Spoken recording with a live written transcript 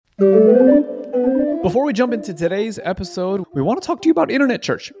Before we jump into today's episode, we want to talk to you about Internet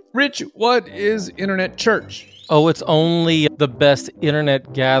Church. Rich, what is Internet Church? Oh, it's only the best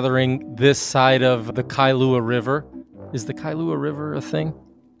internet gathering this side of the Kailua River. Is the Kailua River a thing?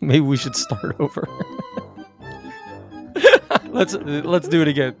 Maybe we should start over. Let's do it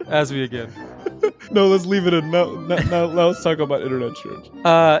again. Ask me again. No, let's leave it in. Now let's talk about Internet Church.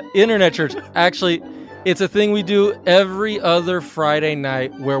 Internet Church. Actually, it's a thing we do every other Friday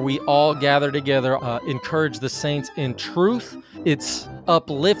night where we all gather together, encourage the saints in truth. It's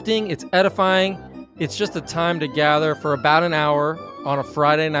uplifting. It's edifying. It's just a time to gather for about an hour on a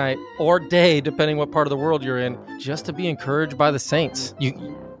Friday night or day, depending what part of the world you're in, just to be encouraged by the saints.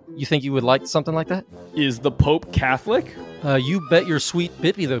 You think you would like something like that? Is the Pope Catholic? You bet your sweet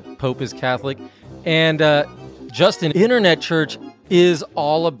bippy the Pope is Catholic. And Justin, Internet Church is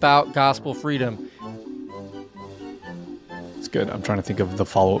all about gospel freedom. It's good. I'm trying to think of the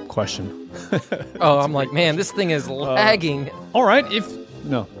follow-up question. I'm like, man, this thing is lagging. All right.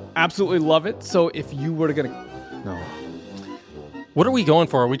 No, absolutely love it. So if you were to no. What are we going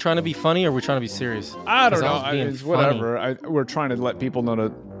for? Are we trying to be funny or are we trying to be serious? I don't know. It's whatever. We're trying to let people know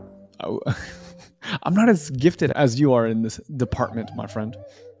to... I'm not as gifted as you are in this department, my friend.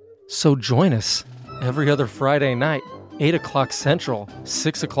 So join us every other Friday night, 8 o'clock Central,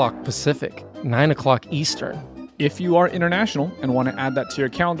 6 o'clock Pacific, 9 o'clock Eastern. If you are international and want to add that to your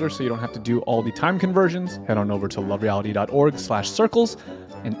calendar so you don't have to do all the time conversions, head on over to lovereality.org/circles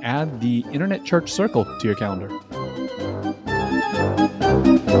and add the Internet Church Circle to your calendar.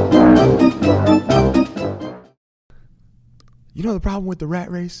 You know the problem with the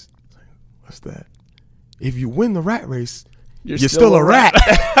rat race? What's that? If you win the rat race, you're still a rat.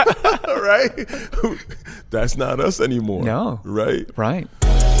 Right? That's not us anymore. No. Right? Right.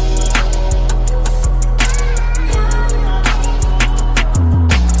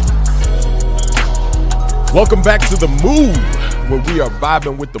 Welcome back to The Move, where we are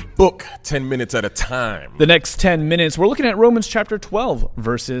vibing with the book 10 minutes at a time. The next 10 minutes, we're looking at Romans chapter 12,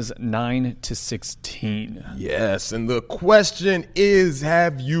 verses 9 to 16. Yes, and the question is,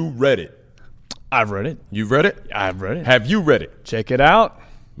 have you read it? I've read it. You've read it? I've read it. Have you read it? Check it out.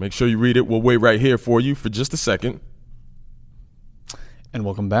 Make sure you read it. We'll wait right here for you for just a second. And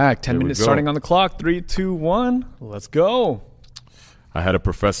welcome back. 10 minutes starting on the clock. 3, 2, 1. Let's go. I had a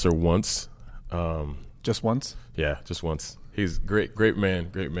professor once. Just once? Yeah, just once. He's great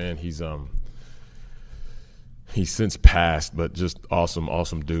man. He's since passed, but just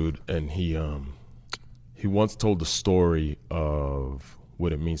awesome dude. And he once told the story of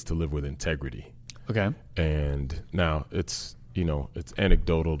what it means to live with integrity. Okay. And now it's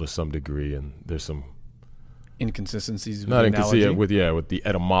anecdotal to some degree, and there's some inconsistencies. Not inconsistent with the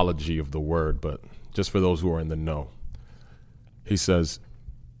etymology of the word, but just for those who are in the know. He says,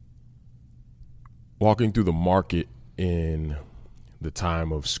 walking through the market in the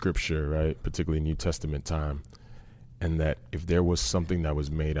time of Scripture, right, particularly New Testament time, and that if there was something that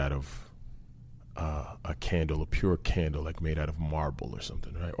was made out of a candle, a pure candle, like made out of marble or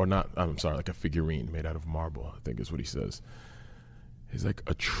something, right? Or not, I'm sorry, like a figurine made out of marble, I think is what he says. He's like,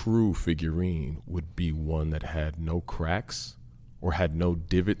 a true figurine would be one that had no cracks or had no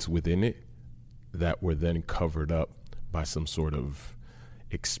divots within it that were then covered up by some sort of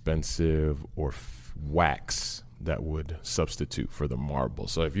expensive or wax that would substitute for the marble.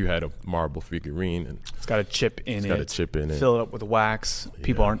 So if you had a marble figurine and it's got a chip in it, fill it up with wax,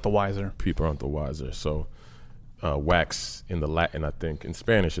 people aren't the wiser. So wax in the Latin, I think, in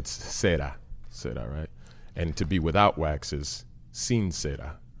Spanish it's cera, right? And to be without wax is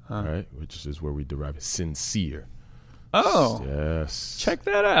sincera, right? Which is where we derive sincere. Oh, yes. Check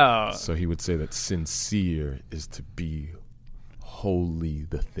that out. So he would say that sincere is to be wholly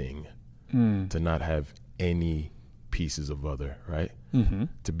the thing, to not have any pieces of other, right? Mm-hmm.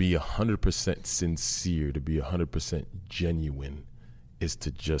 To be 100% sincere, to be 100% genuine is to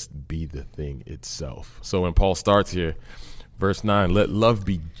just be the thing itself. So when Paul starts here, verse 9, let love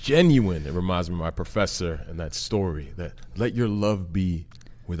be genuine. It reminds me of my professor and that story, that let your love be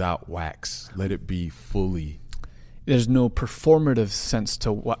without wax. Let it be fully. There's no performative sense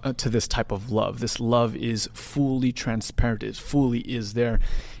to this type of love. This love is fully transparent. It fully is there.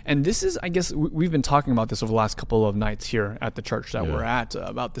 And this is, I guess, we've been talking about this over the last couple of nights here at the church that we're at,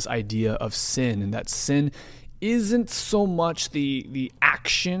 about this idea of sin, and that sin isn't so much the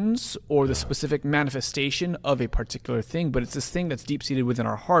actions or the specific manifestation of a particular thing, but it's this thing that's deep-seated within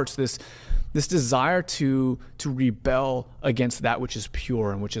our hearts, this desire to rebel against that which is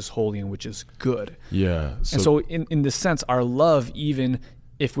pure and which is holy and which is good. Yeah. And so in this sense, our love even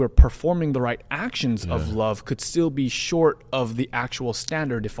if we're performing the right actions of love, could still be short of the actual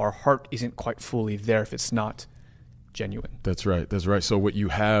standard if our heart isn't quite fully there, if it's not genuine. That's right. That's right. So what you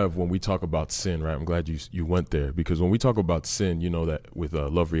have when we talk about sin, right? I'm glad you went there, because when we talk about sin, you know that with a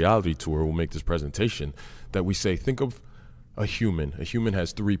Love Reality Tour, we'll make this presentation that we say, think of a human. A human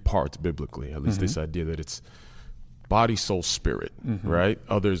has three parts biblically, at least this idea that it's body, soul, spirit, right?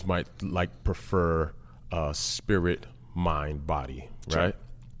 Others might prefer spirit, mind, body, right?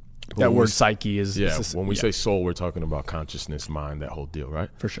 That word psyche is... when we say soul, we're talking about consciousness, mind, that whole deal, right?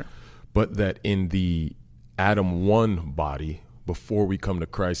 For sure. But that in the Adam 1 body, before we come to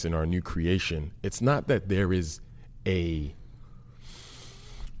Christ in our new creation, it's not that there is you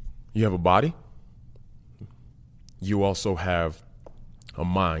have a body, you also have a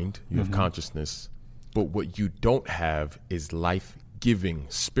mind, you have consciousness, but what you don't have is life-giving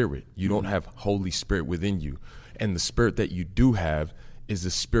spirit. You don't have Holy Spirit within you. And the spirit that you do have is the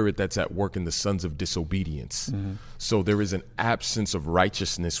spirit that's at work in the sons of disobedience. So there is an absence of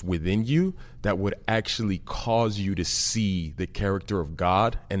righteousness within you that would actually cause you to see the character of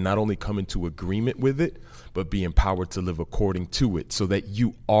God and not only come into agreement with it, but be empowered to live according to it, so that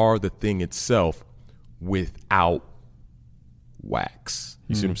you are the thing itself without wax.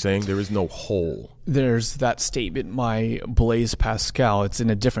 You see what I'm saying? There is no hole. There's that statement by Blaise Pascal. It's in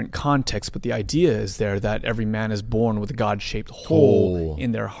a different context, but the idea is there that every man is born with a God-shaped hole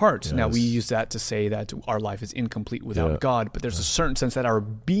in their heart. Yes. Now, we use that to say that our life is incomplete without God, but there's a certain sense that our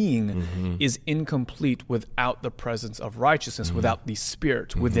being is incomplete without the presence of righteousness, without the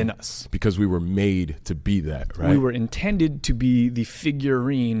Spirit within us. Because we were made to be that, right? We were intended to be the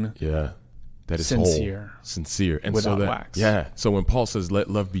figurine. That is sincere, and without so that wax. So when Paul says let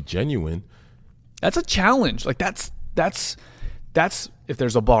love be genuine, that's a challenge. Like that's if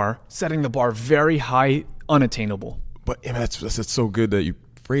there's a bar, setting the bar very high, unattainable. But that's so good that you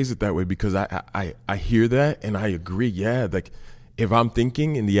phrase it that way, because I hear that and I agree. Like if I'm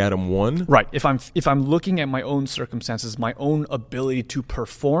thinking in the Adam 1, right? If I'm looking at my own circumstances, my own ability to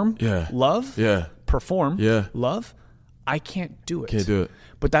perform love, love, I can't do it. Can't do it.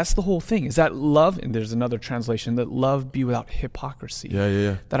 But that's the whole thing, is that love, and there's another translation, that love be without hypocrisy.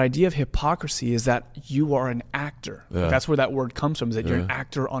 That idea of hypocrisy is that you are an actor. That's where that word comes from, is that you're an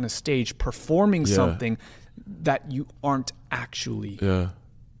actor on a stage performing something that you aren't actually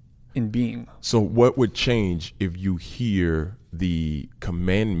in being. So what would change if you hear the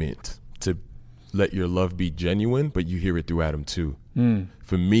commandment to let your love be genuine, but you hear it through Adam 2?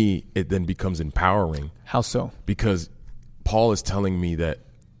 For me, it then becomes empowering. How so? Because Paul is telling me that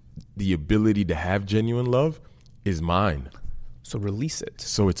the ability to have genuine love is mine. So release it.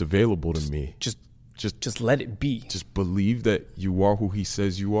 So it's available to me. Just let it be. Just believe that you are who he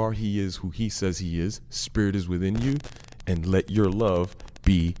says you are. He is who he says he is. Spirit is within you. And let your love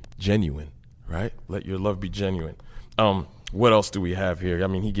be genuine, right? Let your love be genuine. What else do we have here? I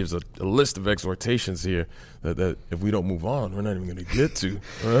mean, he gives a list of exhortations here that if we don't move on, we're not even going to get to,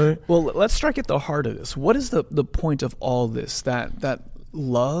 right? Well, let's strike at the heart of this. What is the point of all this? That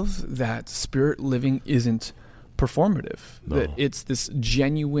love, that spirit living isn't performative. No. That it's this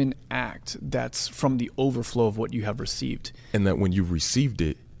genuine act that's from the overflow of what you have received. And that when you've received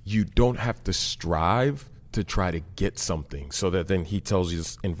it, you don't have to strive to try to get something. So that then he tells you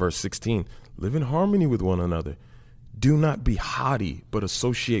in verse 16, live in harmony with one another. Do not be haughty, but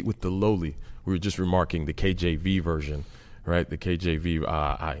associate with the lowly. We were just remarking the KJV version, right? The KJV,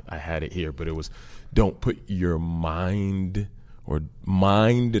 I had it here, but it was, don't put your mind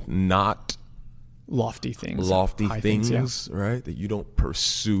not lofty things, right? That you don't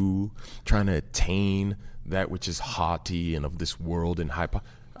pursue trying to attain that which is haughty and of this world and hype.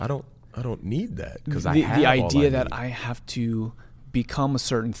 I don't need that, because the idea that I have to become a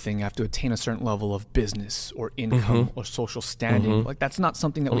certain thing, I have to attain a certain level of business or income or social standing. Like, that's not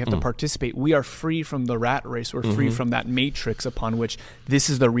something that we have to participate. We are free from the rat race. We're free from that matrix upon which this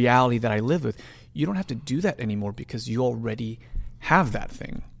is the reality that I live with. You don't have to do that anymore, because you already have that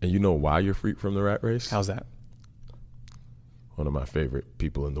thing. And you know why you're free from the rat race? How's that? One of my favorite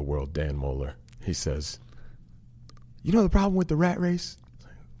people in the world, Dan Mohler, he says, you know the problem with the rat race?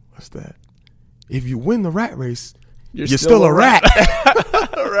 What's that? If you win the rat race, you're still a rat.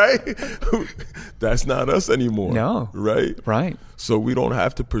 Right? That's not us anymore. No. Right. So we don't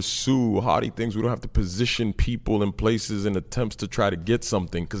have to pursue haughty things. We don't have to position people in places in attempts to try to get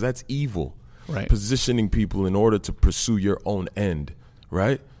something, because that's evil. Right. Positioning people in order to pursue your own end.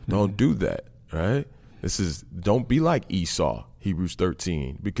 Right? Don't do that. Right? Don't be like Esau, Hebrews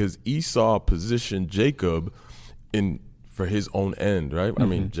 13, because Esau positioned Jacob for his own end. Right? I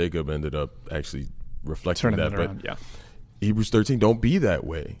mean, Jacob ended up actually reflecting turning that, around, Hebrews 13, don't be that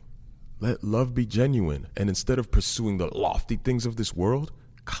way. Let love be genuine. And instead of pursuing the lofty things of this world,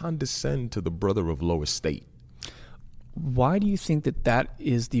 condescend to the brother of low estate. Why do you think that that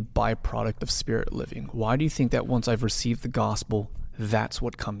is the byproduct of spirit living? Why do you think that once I've received the gospel, that's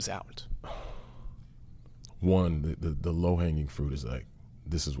what comes out? One, the low-hanging fruit is like,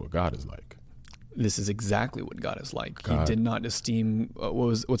 this is what God is like. This is exactly what God is like. God. He did not esteem,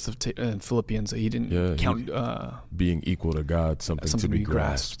 in Philippians, he didn't count... being equal to God, something to be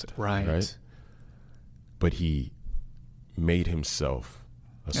grasped. Right. But he made himself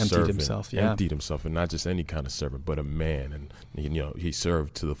emptied himself, and not just any kind of servant, but a man. And he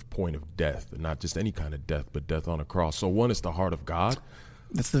served to the point of death, and not just any kind of death, but death on a cross. So one is the heart of God.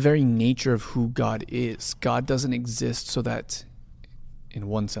 That's the very nature of who God is. God doesn't exist so that, in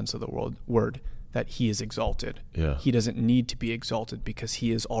one sense of the word, that he is exalted. Yeah. He doesn't need to be exalted because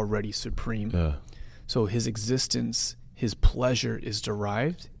he is already supreme. Yeah. So his existence, his pleasure is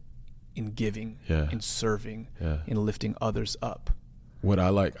derived in giving, in serving, in lifting others up. What I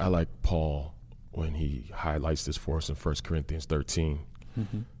like Paul when he highlights this for us in 1 Corinthians 13,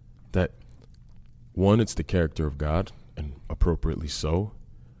 that one, it's the character of God, and appropriately so,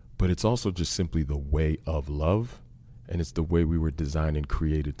 but it's also just simply the way of love, and it's the way we were designed and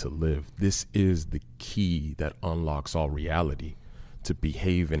created to live. This is the key that unlocks all reality, to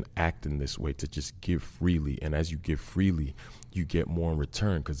behave and act in this way, to just give freely. And as you give freely, you get more in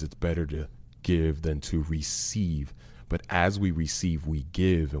return, because it's better to give than to receive. But as we receive, we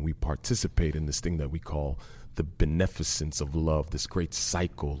give, and we participate in this thing that we call the beneficence of love, this great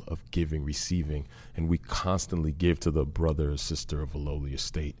cycle of giving, receiving, and we constantly give to the brother or sister of a lowly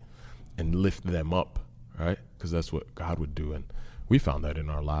estate and lift them up, right? Because that's what God would do. And we found that in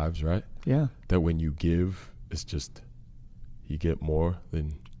our lives, right? Yeah. That when you give, it's just, you get more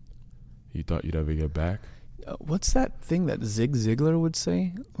than you thought you'd ever get back. What's that thing that Zig Ziglar would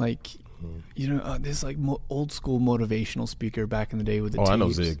say? Like, this like old school motivational speaker back in the day with the tapes. I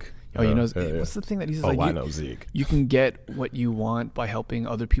know Zig. Oh, what's the thing that he says? I know Zig. You can get what you want by helping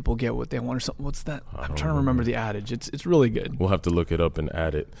other people get what they want, or something. What's that? I'm trying to remember the adage. It's really good. We'll have to look it up and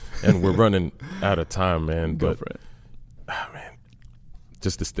add it. And we're running out of time, man. Go for it. Man,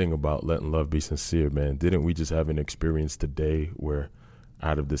 just this thing about letting love be sincere, man. Didn't we just have an experience today where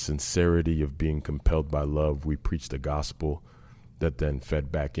out of the sincerity of being compelled by love, we preached the gospel that then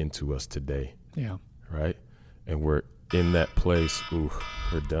fed back into us today? Yeah. Right? And we're in that place. Ooh,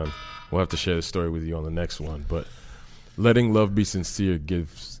 we're done. We'll have to share the story with you on the next one. But letting love be sincere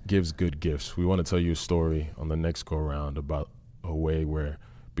gives good gifts. We want to tell you a story on the next go around about a way where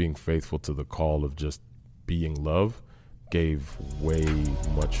being faithful to the call of just being love gave way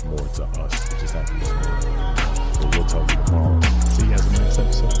much more to us. It just happened this morning. So we'll tell you tomorrow. See you guys in the next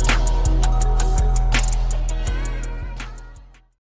episode.